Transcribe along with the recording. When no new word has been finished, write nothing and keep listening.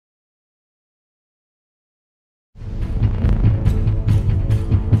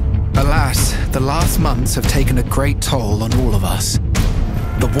Alas, the last months have taken a great toll on all of us.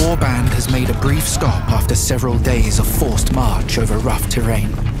 The warband has made a brief stop after several days of forced march over rough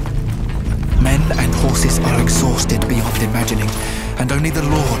terrain. Men and horses are exhausted beyond imagining, and only the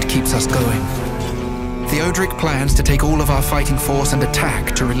Lord keeps us going. Theodoric plans to take all of our fighting force and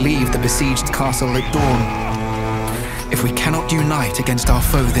attack to relieve the besieged castle at dawn. If we cannot unite against our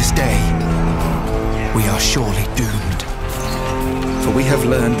foe this day, we are surely doomed. For we have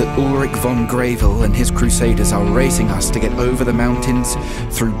learned that Ulrich von Gravel and his crusaders are racing us to get over the mountains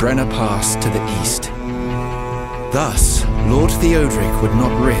through Brenner Pass to the east. Thus, Lord Theodoric would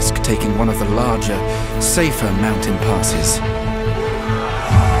not risk taking one of the larger, safer mountain passes.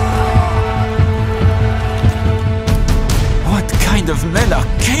 What kind of men are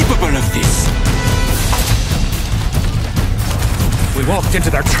capable of this? We walked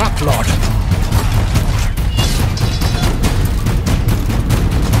into their trap, Lord.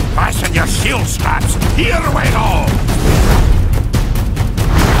 Fasten your shield straps! Here we go!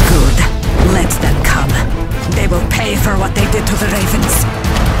 Good. Let them come. They will pay for what they did to the Ravens.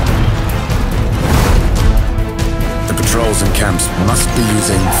 The patrols and camps must be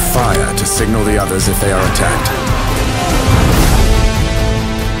using fire to signal the others if they are attacked.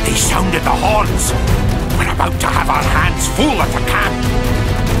 They sounded the horns! We're about to have our hands full at the camp!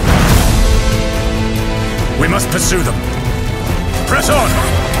 We must pursue them. Press on!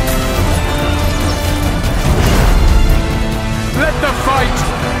 Let the fight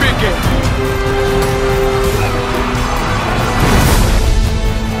begin!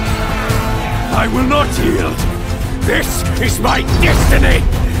 I will not yield! This is my destiny!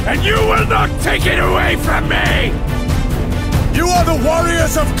 And you will not take it away from me! You are the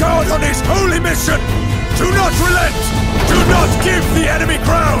warriors of God on his holy mission! Do not relent! Do not give the enemy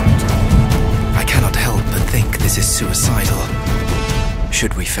ground! I cannot help but think this is suicidal.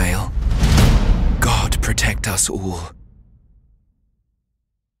 Should we fail, God protect us all.